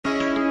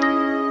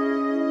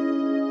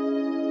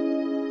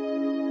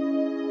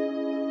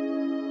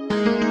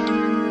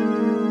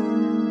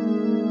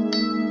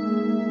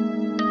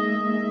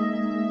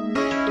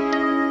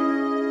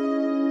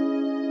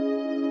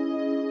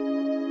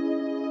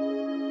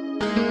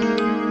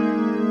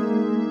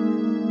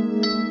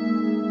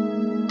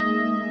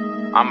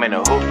I'm in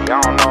a hoopy, I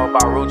don't know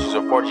about Ruchis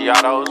or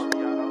Forgiatos.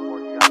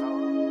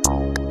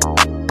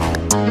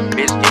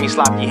 Bitch, give me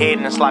sloppy head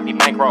and a sloppy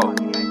bankroll.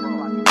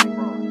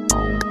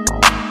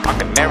 I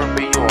can never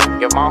be you and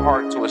give my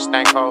heart to a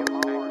stank hoe.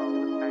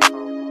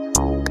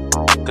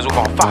 Cause we're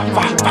gon' fight.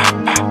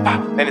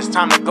 Then it's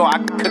time to go, I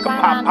can cook a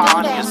pot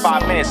pie in just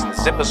 5 minutes and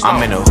zip a snow.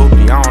 I'm in a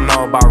hoopy, I don't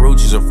know about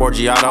Ruchis or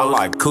Forgiatos.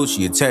 Like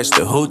coochie attached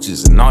to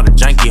hooches and all the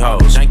janky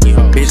hoes.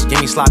 Bitch, give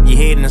me sloppy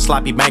head and a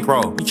sloppy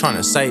bankroll. You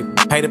tryna save,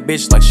 pay the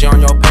bitch like she on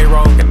your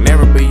payroll. Can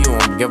never be you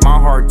and give my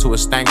heart to a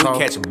stank hoe.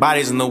 Catching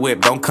bodies in the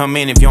whip, don't come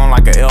in if you don't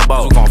like an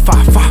elbow. We gon'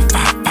 fight.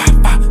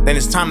 Then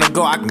it's time to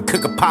go, I can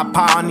cook a pot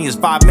pie, I need is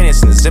 5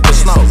 minutes and zip a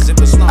snow.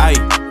 Ayy,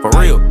 for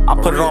real, I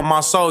put it on my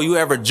soul. You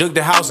ever jugged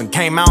the house and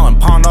came out and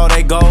pawned all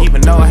they gold?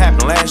 Even though it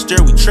happened last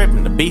year, we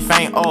trippin', the beef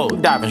ain't old.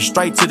 We diving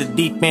straight to the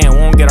deep end, we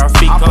won't get our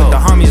feet cold. I put the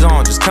homies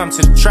on, just come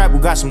to the trap, we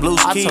got some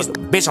loose keys. I told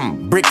the bitch I'm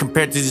a brick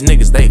compared to these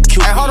niggas, they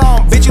cute. Hey, hold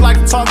on, bitch, you like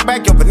to talk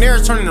back, your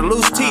veneers turning to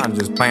loose teeth. I'm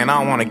just playing, I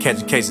don't wanna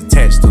catch a case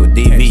attached to a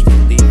DV.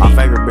 My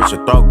favorite bitch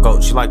a throat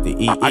goat, she like to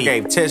eat. I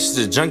gave tests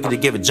to a junkie to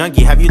give a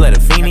junkie, have you let a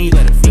fiend eat?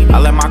 I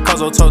let my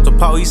cousin told the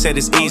po, he said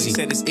it's easy.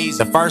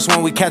 The first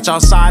one we catch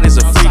outside is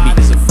a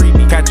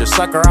freebie. Catch a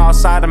sucker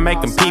outside and make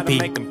him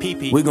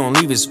pee-pee. We gon'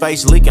 leave his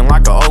face leaking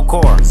like an old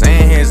core.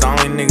 Zan here's the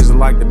only niggas that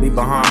like to be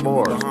behind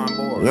boards.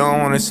 You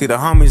don't wanna see the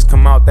homies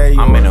come out there.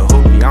 I'm in a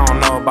hoopy, I don't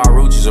know about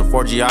Ruchis or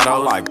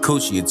Forgiatos. Like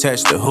coochie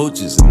attached to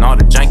hooches and all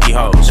the janky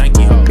hoes.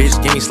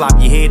 Bitch, give me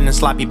sloppy head and a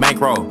sloppy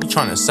bankroll. You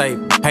tryna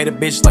save, pay the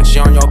bitch like she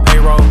on your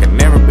payroll. Can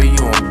never be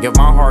you and give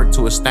my heart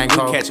to a stank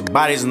hoe. Catching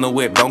bodies in the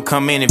whip, don't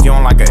come in if you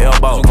don't like an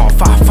elbow. We gon'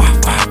 fight.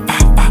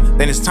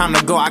 Then it's time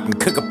to go, I can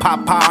cook a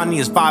pot pie, I need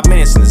is 5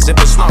 minutes and zip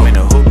a snow. I'm in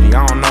a hoopy,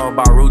 I don't know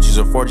about Ruchis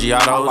or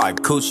Forgiatos. Like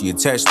coochie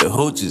attached to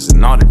hooches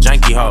and all the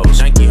janky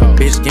hoes.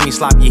 Bitch, give me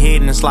sloppy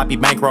head and a sloppy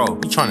bankroll.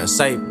 You tryna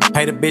save,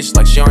 pay the bitch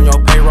like she on your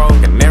payroll.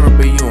 Can never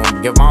be you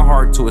and give my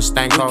heart to a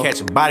stank hoe.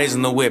 Catching bodies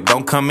in the whip,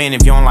 don't come in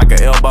if you don't like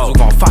an elbow. We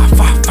gon' fight.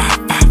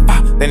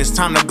 Then it's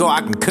time to go,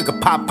 I can cook a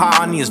pot pie,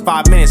 I need is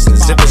 5 minutes and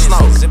zip a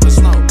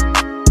snow.